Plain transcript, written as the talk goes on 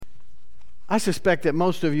I suspect that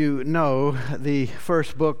most of you know the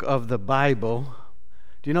first book of the Bible.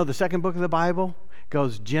 Do you know the second book of the Bible? It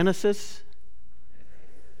goes Genesis.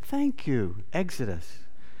 Thank you. Exodus.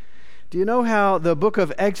 Do you know how the book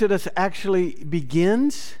of Exodus actually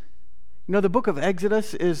begins? You know, the book of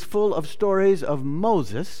Exodus is full of stories of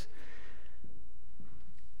Moses.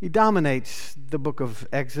 He dominates the book of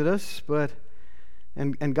Exodus,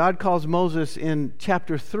 and God calls Moses in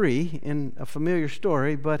chapter 3 in a familiar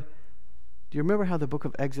story, but do you remember how the book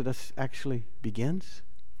of Exodus actually begins?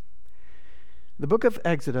 The book of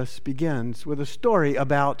Exodus begins with a story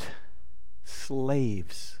about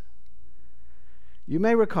slaves. You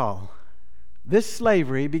may recall, this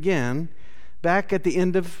slavery began back at the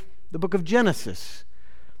end of the book of Genesis.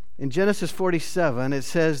 In Genesis 47, it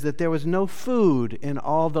says that there was no food in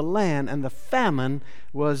all the land, and the famine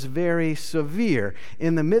was very severe.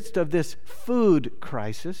 In the midst of this food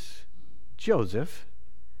crisis, Joseph,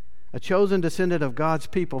 a chosen descendant of God's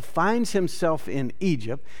people, finds himself in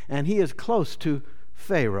Egypt, and he is close to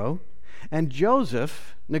Pharaoh. And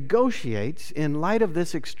Joseph negotiates, in light of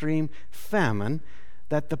this extreme famine,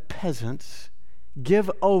 that the peasants give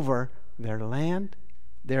over their land,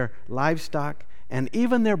 their livestock, and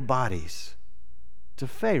even their bodies to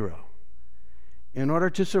Pharaoh in order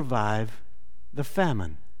to survive the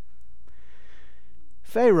famine.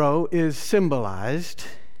 Pharaoh is symbolized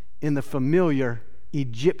in the familiar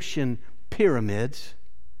Egyptian pyramids.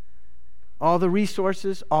 All the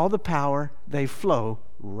resources, all the power, they flow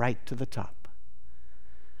right to the top.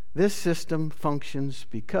 This system functions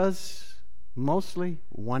because mostly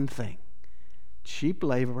one thing: cheap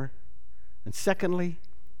labor, and secondly,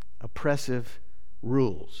 oppressive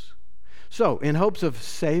rules. So, in hopes of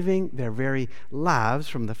saving their very lives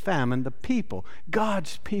from the famine, the people,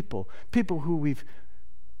 God's people who we've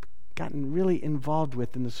gotten really involved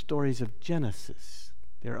with in the stories of Genesis,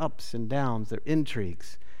 their ups and downs, their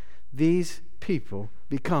intrigues, these people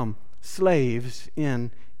become slaves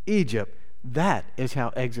in Egypt. That is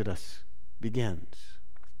how Exodus begins.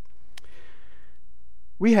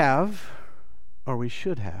 We have, or we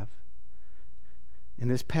should have, in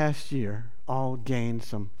this past year, all gained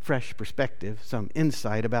some fresh perspective, some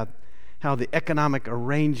insight about how the economic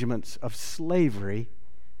arrangements of slavery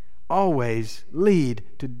always lead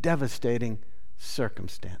to devastating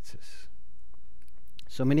circumstances.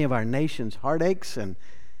 So many of our nation's heartaches and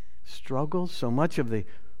struggles, so much of the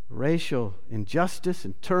racial injustice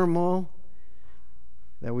and turmoil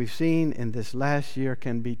that we've seen in this last year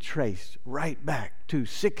can be traced right back to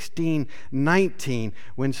 1619,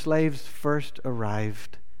 when slaves first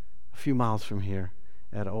arrived a few miles from here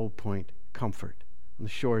at Old Point Comfort on the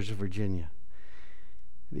shores of Virginia.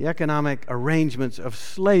 The economic arrangements of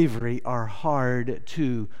slavery are hard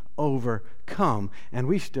to overcome, and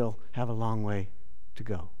we still have a long way to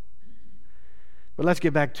go. But let's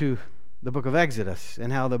get back to the book of Exodus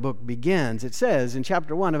and how the book begins. It says in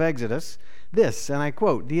chapter 1 of Exodus this, and I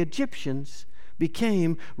quote, "The Egyptians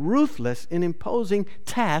became ruthless in imposing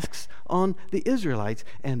tasks on the Israelites,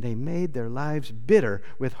 and they made their lives bitter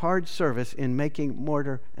with hard service in making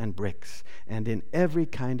mortar and bricks, and in every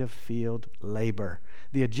kind of field labor.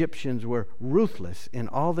 The Egyptians were ruthless in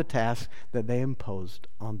all the tasks that they imposed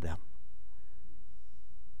on them."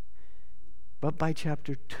 But by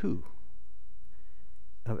chapter 2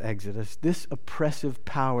 of Exodus, this oppressive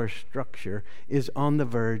power structure is on the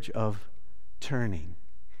verge of turning.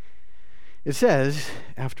 It says,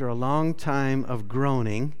 after a long time of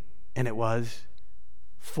groaning, and it was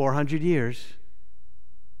 400 years,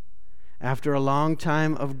 after a long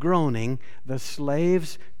time of groaning, the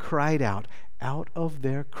slaves cried out of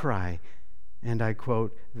their cry, and I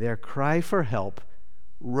quote, "Their cry for help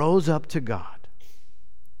rose up to God."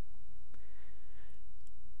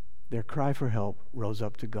 Their cry for help rose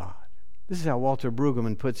up to God. This is how Walter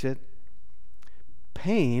Brueggemann puts it.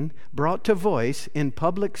 Pain brought to voice in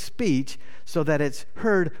public speech so that it's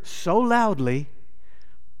heard so loudly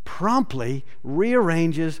promptly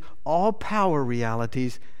rearranges all power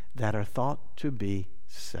realities that are thought to be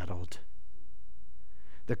settled.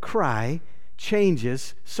 The cry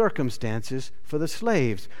changes circumstances for the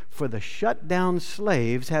slaves, for the shut down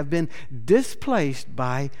slaves have been displaced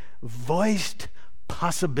by voiced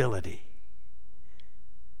possibility.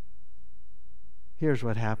 Here's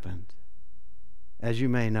what happened. As you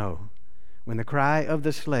may know, when the cry of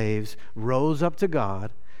the slaves rose up to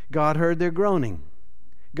God, God heard their groaning.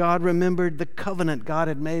 God remembered the covenant God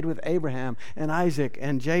had made with Abraham and Isaac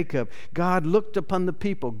and Jacob. God looked upon the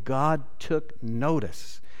people. God took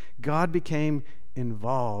notice. God became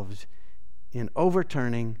involved in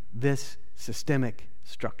overturning this systemic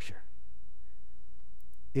structure.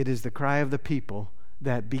 It is the cry of the people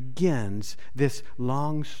that begins this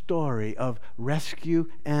long story of rescue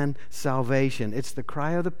and salvation. It's the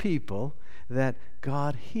cry of the people that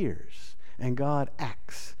God hears and God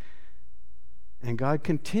acts. And God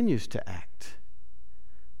continues to act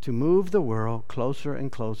to move the world closer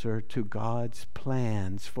and closer to God's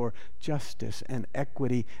plans for justice and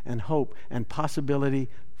equity and hope and possibility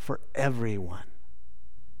for everyone.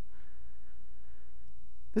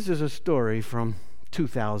 This is a story from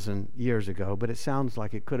 2,000 years ago, but it sounds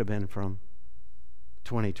like it could have been from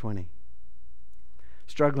 2020.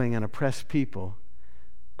 Struggling and oppressed people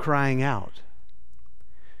crying out.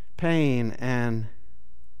 Pain and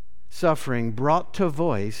suffering brought to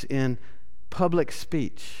voice in public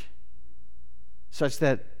speech, such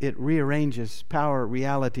that it rearranges power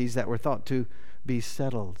realities that were thought to be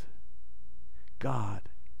settled. God,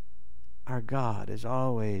 our God, is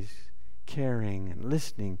always caring and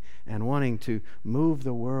listening and wanting to move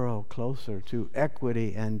the world closer to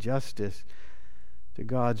equity and justice, to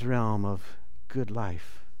God's realm of good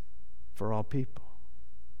life for all people.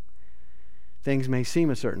 Things may seem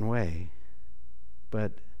a certain way,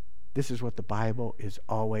 but this is what the Bible is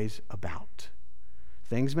always about.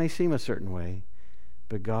 Things may seem a certain way,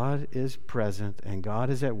 but God is present, and God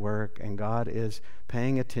is at work, and God is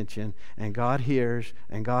paying attention, and God hears,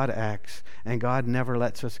 and God acts, and God never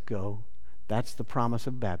lets us go. That's the promise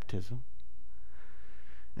of baptism.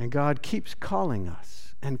 And God keeps calling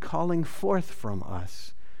us and calling forth from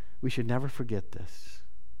us. We should never forget this.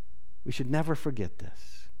 We should never forget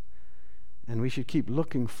this. And we should keep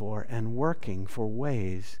looking for and working for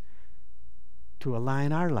ways to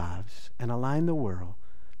align our lives and align the world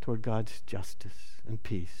toward God's justice and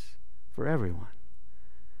peace for everyone.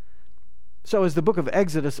 So as the book of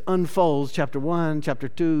Exodus unfolds, chapter 1, chapter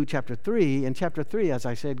 2, chapter 3, in chapter 3, as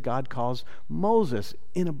I said, God calls Moses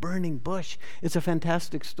in a burning bush. It's a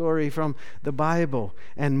fantastic story from the Bible.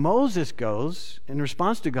 And Moses goes, in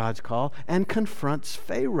response to God's call, and confronts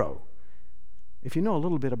Pharaoh. If you know a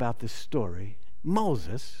little bit about this story,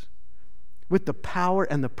 Moses, with the power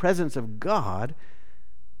and the presence of God,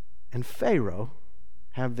 and Pharaoh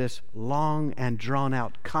have this long and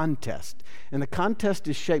drawn-out contest. And the contest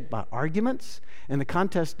is shaped by arguments, and the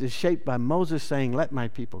contest is shaped by Moses saying, "Let my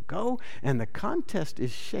people go," and the contest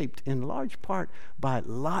is shaped in large part by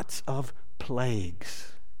lots of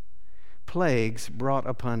plagues. Plagues brought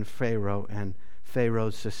upon Pharaoh and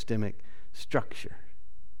Pharaoh's systemic structure.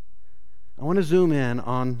 I want to zoom in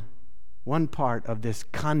on one part of this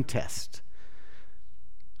contest.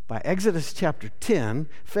 By Exodus chapter 10,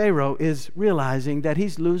 Pharaoh is realizing that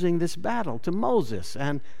he's losing this battle to Moses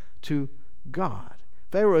and to God.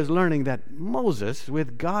 Pharaoh is learning that Moses,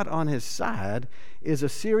 with God on his side, is a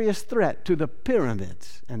serious threat to the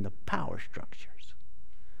pyramids and the power structures.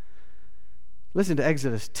 Listen to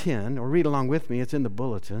Exodus 10, or read along with me. It's in the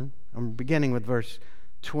bulletin. I'm beginning with verse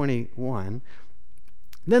 21.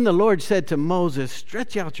 Then the Lord said to Moses,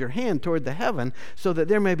 "Stretch out your hand toward the heaven so that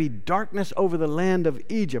there may be darkness over the land of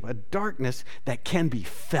Egypt, a darkness that can be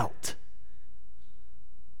felt."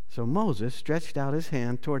 So Moses stretched out his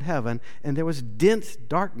hand toward heaven, and there was dense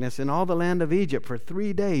darkness in all the land of Egypt for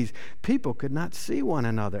 3 days. People could not see one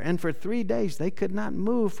another, and for 3 days they could not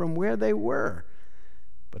move from where they were.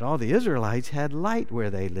 But all the Israelites had light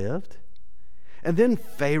where they lived. And then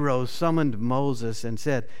Pharaoh summoned Moses and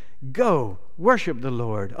said, "Go, worship the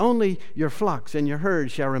Lord. Only your flocks and your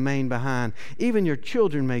herds shall remain behind. Even your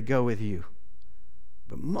children may go with you."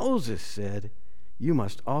 But Moses said, "You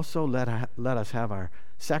must also let us have our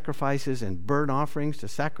sacrifices and burnt offerings to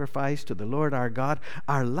sacrifice to the Lord our God.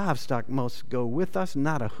 Our livestock must go with us.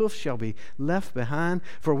 Not a hoof shall be left behind,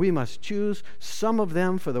 for we must choose some of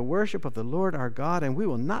them for the worship of the Lord our God, and we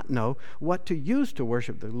will not know what to use to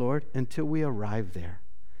worship the Lord until we arrive there."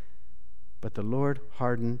 But the Lord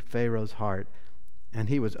hardened Pharaoh's heart, and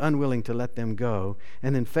he was unwilling to let them go.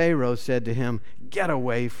 And then Pharaoh said to him, "Get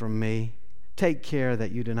away from me. Take care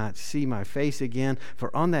that you do not see my face again,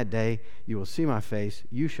 for on that day you will see my face,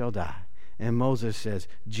 you shall die." And Moses says,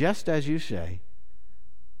 "Just as you say,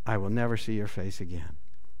 I will never see your face again."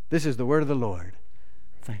 This is the word of the Lord.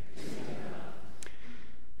 Thanks.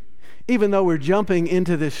 Even though we're jumping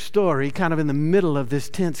into this story kind of in the middle of this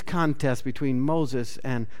tense contest between Moses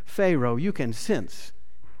and Pharaoh, you can sense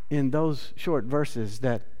in those short verses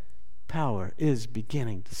that power is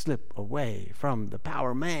beginning to slip away from the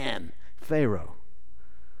power man, Pharaoh.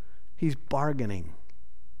 He's bargaining.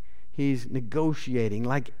 He's negotiating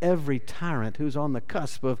like every tyrant who's on the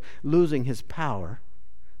cusp of losing his power.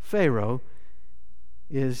 Pharaoh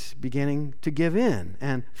is beginning to give in.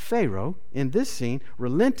 And Pharaoh, in this scene,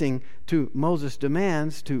 relenting to Moses'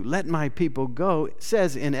 demands to let my people go,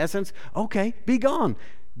 says in essence, okay, be gone.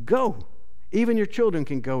 Go. Even your children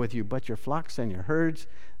can go with you, but your flocks and your herds,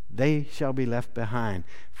 they shall be left behind.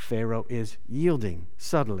 Pharaoh is yielding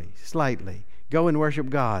subtly, slightly. Go and worship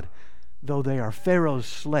God. Though they are Pharaoh's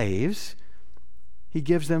slaves, he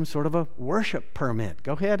gives them sort of a worship permit.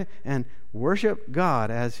 Go ahead and worship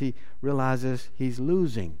God as he realizes he's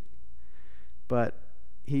losing. But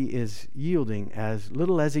he is yielding as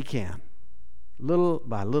little as he can. Little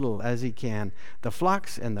by little as he can. The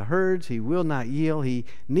flocks and the herds he will not yield. He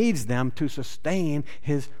needs them to sustain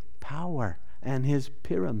his power and his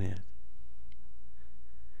pyramid.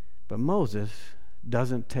 But Moses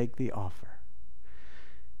doesn't take the offer.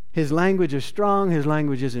 His language is strong. His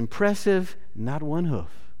language is impressive. Not one hoof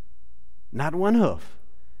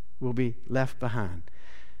will be left behind.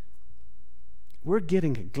 We're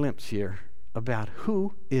getting a glimpse here about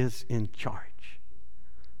who is in charge.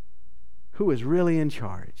 Who is really in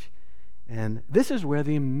charge. And this is where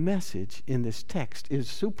the message in this text is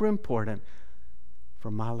super important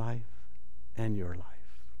for my life and your life.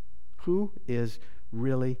 Who is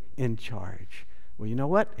really in charge? Well, you know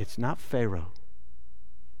what? It's not Pharaoh.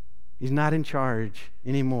 He's not in charge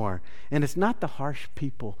anymore. And it's not the harsh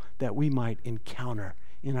people that we might encounter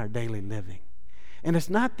in our daily living. And it's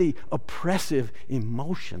not the oppressive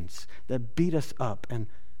emotions that beat us up and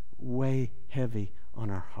weigh heavy on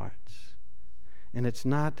our hearts. And it's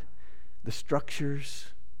not the structures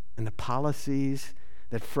and the policies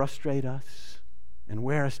that frustrate us and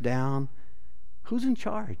wear us down. Who's in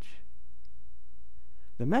charge?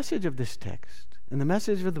 The message of this text and the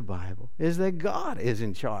message of the Bible is that God is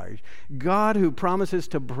in charge. God who promises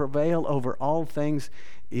to prevail over all things,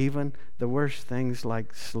 even the worst things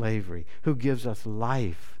like slavery, who gives us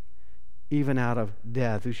life even out of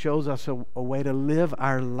death, who shows us a way to live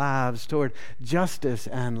our lives toward justice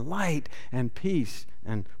and light and peace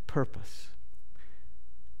and purpose.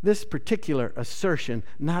 This particular assertion,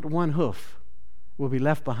 not one hoof will be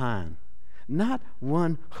left behind, not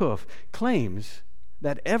one hoof, claims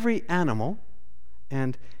that every animal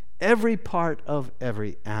and every part of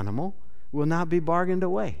every animal will not be bargained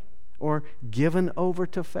away or given over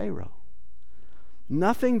to Pharaoh.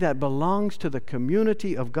 Nothing that belongs to the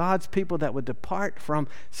community of God's people that would depart from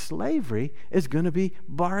slavery is going to be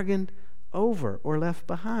bargained over or left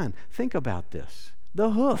behind. Think about this.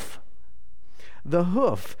 The hoof. The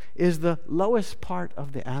hoof is the lowest part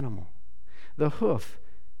of the animal. The hoof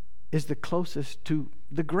is the closest to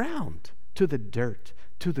the ground, to the dirt,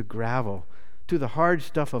 to the gravel, to the hard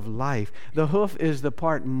stuff of life. The hoof is the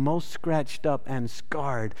part most scratched up and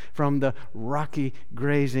scarred from the rocky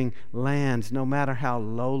grazing lands. No matter how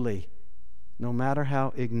lowly, no matter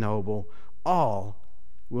how ignoble, all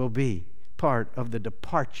will be part of the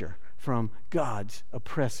departure from God's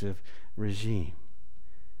oppressive regime.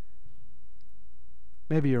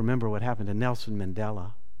 Maybe you remember what happened to Nelson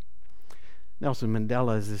Mandela. Nelson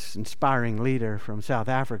Mandela is this inspiring leader from South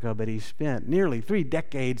Africa, but he spent nearly 3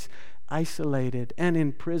 decades isolated and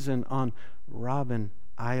in prison on Robben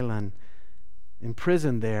Island,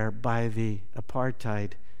 imprisoned there by the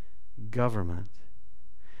apartheid government.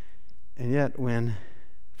 And yet, when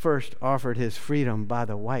first offered his freedom by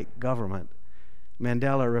the white government,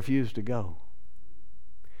 Mandela refused to go.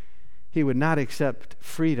 He would not accept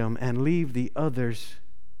freedom and leave the others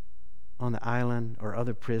on the island or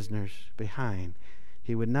other prisoners behind.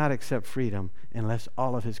 He would not accept freedom unless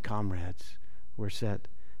all of his comrades were set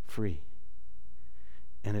free.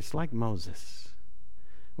 And it's like Moses.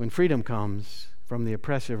 When freedom comes from the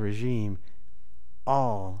oppressive regime,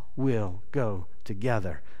 all will go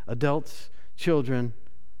together. Adults, children,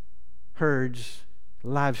 herds,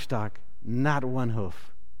 livestock, not one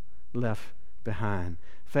hoof left behind.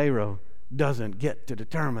 Pharaoh doesn't get to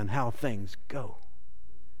determine how things go.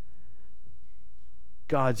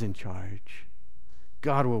 God's in charge.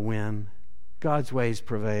 God will win. God's ways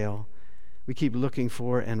prevail. We keep looking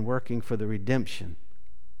for and working for the redemption,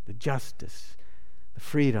 the justice, the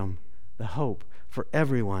freedom, the hope for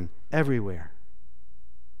everyone, everywhere.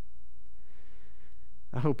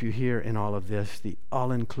 I hope you hear in all of this the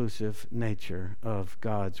all-inclusive nature of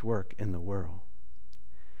God's work in the world.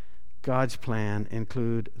 God's plan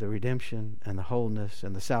include the redemption and the wholeness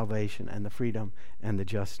and the salvation and the freedom and the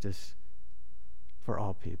justice for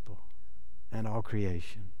all people and all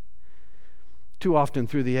creation. Too often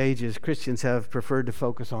through the ages, Christians have preferred to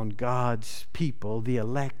focus on God's people, the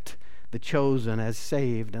elect, the chosen as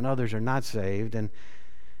saved, and others are not saved. And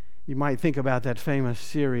you might think about that famous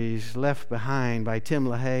series, Left Behind, by Tim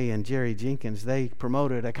LaHaye and Jerry Jenkins. They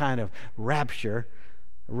promoted a kind of rapture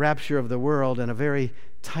rapture of the world and a very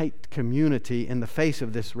tight community in the face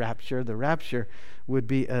of this rapture. The rapture would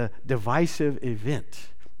be a divisive event,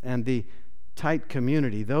 and the tight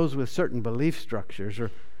community, those with certain belief structures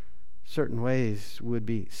or certain ways, would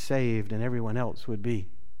be saved, and everyone else would be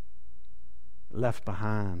left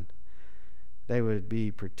behind. They would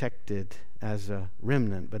be protected as a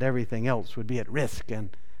remnant, but everything else would be at risk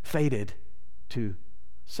and fated to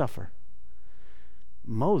suffer.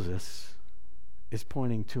 Moses is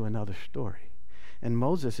pointing to another story, and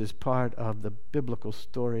Moses is part of the biblical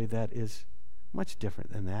story that is much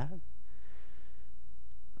different than that.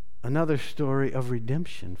 Another story of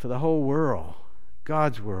redemption for the whole world,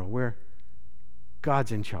 God's world, where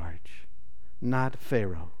God's in charge, not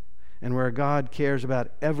Pharaoh, and where God cares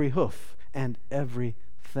about every hoof and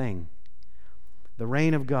everything. The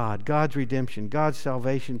reign of God, God's redemption, God's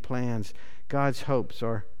salvation plans, God's hopes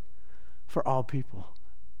are for all people,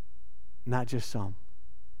 not just some,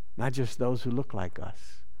 not just those who look like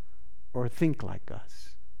us, or think like us,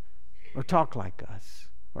 or talk like us,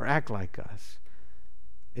 or act like us.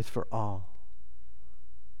 It's for all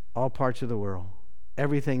parts of the world,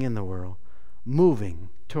 everything in the world, moving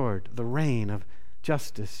toward the reign of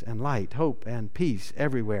justice and light, hope and peace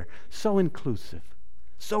everywhere. So inclusive,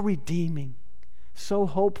 so redeeming, so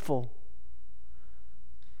hopeful.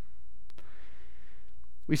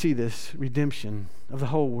 We see this redemption of the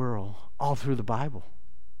whole world all through the Bible.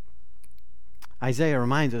 Isaiah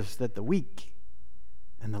reminds us that the weak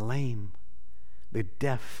and the lame, the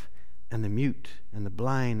deaf and the mute and the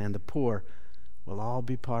blind and the poor will all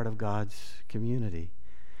be part of God's community.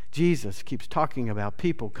 Jesus keeps talking about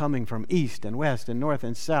people coming from east and west and north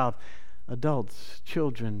and south, adults,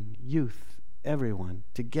 children, youth, everyone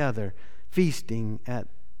together feasting at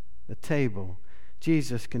the table.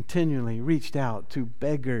 Jesus continually reached out to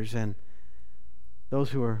beggars and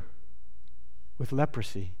those who are with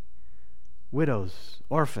leprosy, widows,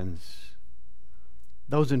 orphans,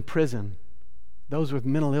 those in prison, those with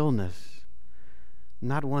mental illness.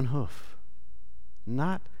 Not one hoof,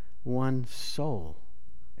 not one soul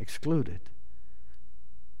excluded.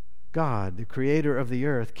 God, the creator of the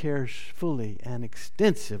earth, cares fully and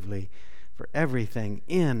extensively for everything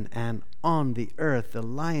in and on the earth. The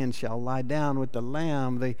lion shall lie down with the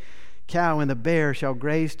lamb. The cow and the bear shall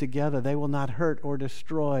graze together. They will not hurt or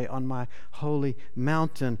destroy on my holy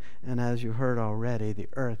mountain. And as you heard already, the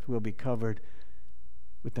earth will be covered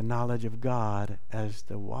with the knowledge of God as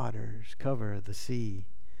the waters cover the sea.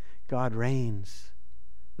 God reigns.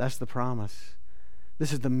 That's the promise.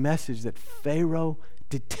 This is the message that Pharaoh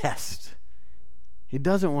detests. He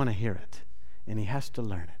doesn't want to hear it, and he has to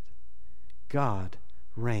learn it. God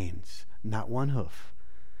reigns, not one hoof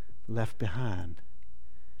left behind.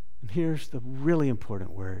 And here's the really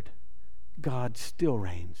important word. God still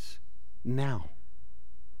reigns now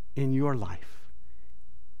in your life,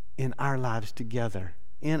 in our lives together,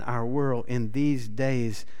 in our world, in these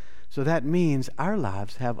days. So that means our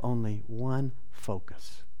lives have only one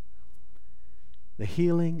focus: the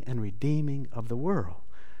healing and redeeming of the world,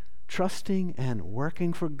 trusting and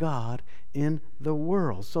working for God in the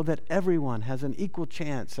world so that everyone has an equal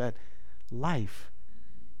chance at life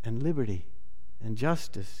and liberty and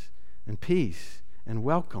justice and peace and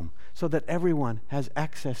welcome, so that everyone has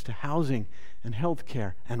access to housing and health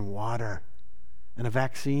care and water and a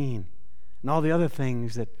vaccine and all the other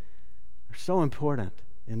things that are so important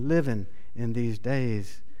in living in these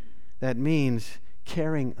days. That means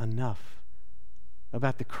caring enough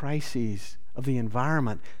about the crises of the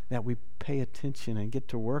environment that we pay attention and get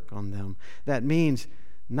to work on them. That means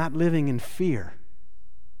not living in fear,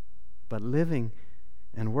 but living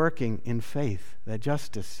and working in faith that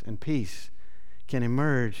justice and peace can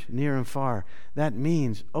emerge near and far. That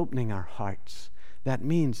means opening our hearts. That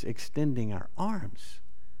means extending our arms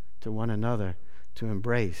to one another to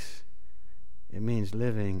embrace. It means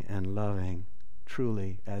living and loving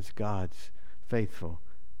truly as God's faithful,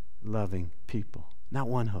 loving people. Not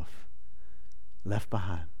one hoof left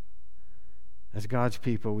behind. As God's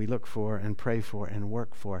people, we look for and pray for and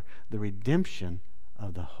work for the redemption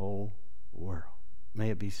of the whole world. May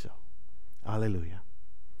it be so. Alleluia.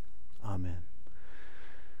 Amen.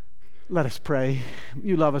 Let us pray.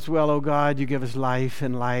 You love us well, O God. You give us life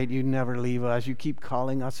and light. You never leave us. You keep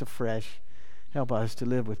calling us afresh. Help us to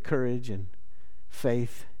live with courage and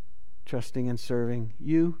faith, trusting and serving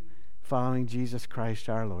you, following Jesus Christ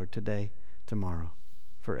our Lord today, tomorrow,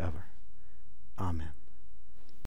 forever. Amen.